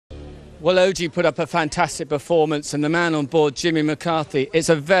Well, OG put up a fantastic performance, and the man on board, Jimmy McCarthy, it's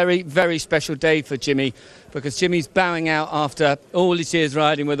a very, very special day for Jimmy, because Jimmy's bowing out after all his years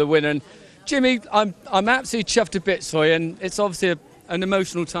riding with a winner. And Jimmy, I'm absolutely chuffed to bits for you, and it's obviously an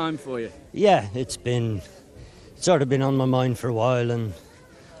emotional time for you. Yeah, it's sort of been on my mind for a while, and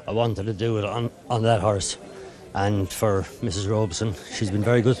I wanted to do it on that horse. And for Mrs. Robeson, she's been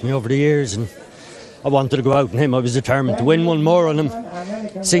very good to me over the years, and I wanted to go out on him. I was determined to win one more on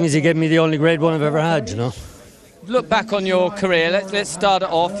him, seeing as he gave me the only Grade 1 I've ever had, you know. Look back on your career. Let's start it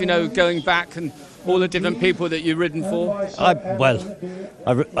off, you know, going back and all the different people that you've ridden for.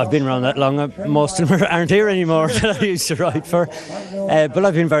 I've been around that long. Most of them aren't here anymore that I used to ride for. But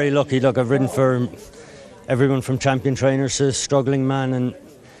I've been very lucky. Look, I've ridden for everyone from champion trainers to struggling man, and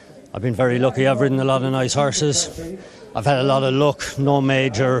I've been very lucky. I've ridden a lot of nice horses. I've had a lot of luck.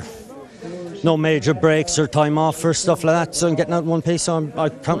 No major breaks or time off for stuff like that, so I'm getting out in one piece, so I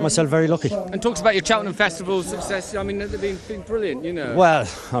count myself very lucky. And talks about your Cheltenham Festival success. I mean, they've been brilliant, you know. Well,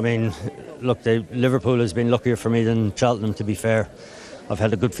 I mean, look, Liverpool has been luckier for me than Cheltenham, to be fair. I've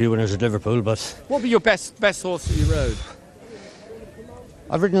had a good few winners at Liverpool, but... What would be your best horse that you rode?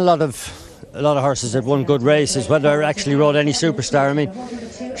 I've ridden a lot of horses that won good races. Whether I actually rode any superstar, I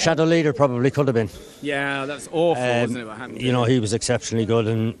mean, Shadow Leader probably could have been. Yeah, that's awful, wasn't it, what happened? You know, he was exceptionally good,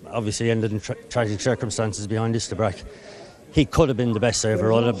 and obviously ended in tragic circumstances behind Istabrack. He could have been the best I ever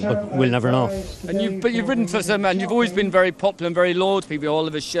rode, but we'll never know. But you've ridden for some, and you've always been very popular and very loyal to people.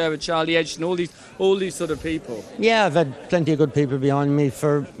 Oliver Sherwood, Charlie Edgerton, all these sort of people. Yeah, I've had plenty of good people behind me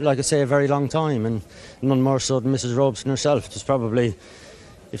for, like I say, a very long time, and none more so than Mrs. Robeson herself. It's probably,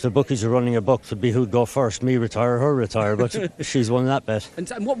 if the bookies are running a book, it'd be who'd go first, me retire, her retire, but she's won that bet.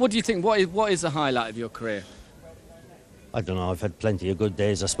 And what do you think, what is the highlight of your career? I don't know, I've had plenty of good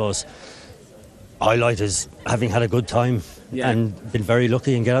days, I suppose. Highlight is having had a good time and been very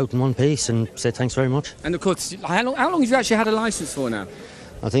lucky and get out in one piece and say thanks very much. And of course, how long have you actually had a licence for now?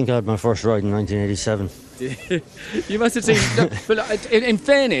 I think I had my first ride in 1987. You must have seen, but in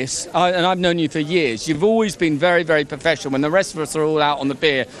fairness, and I've known you for years, you've always been very, very professional. When the rest of us are all out on the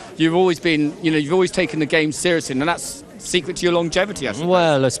beer, you've always been, you know, you've always taken the game seriously, and that's secret to your longevity, I suppose.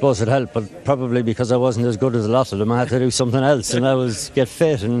 Well, I suppose it helped, but probably because I wasn't as good as a lot of them, I had to do something else, and that was get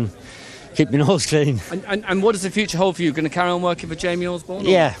fit and keep my nose clean. And what does the future hold for you? Going to carry on working for Jamie Osborne?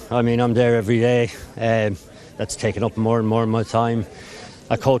 Yeah, I mean, I'm there every day. That's taken up more and more of my time.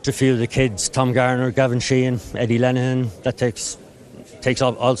 I coach a few of the kids, Tom Garner, Gavin Sheehan, Eddie Lenihan. That takes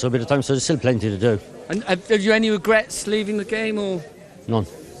also a bit of time, so there's still plenty to do. And have you any regrets leaving the game, or? None.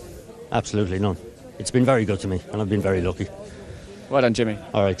 Absolutely none. It's been very good to me, and I've been very lucky. Well done, Jimmy.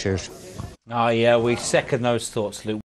 All right, cheers. Oh, yeah, we second those thoughts, Luke.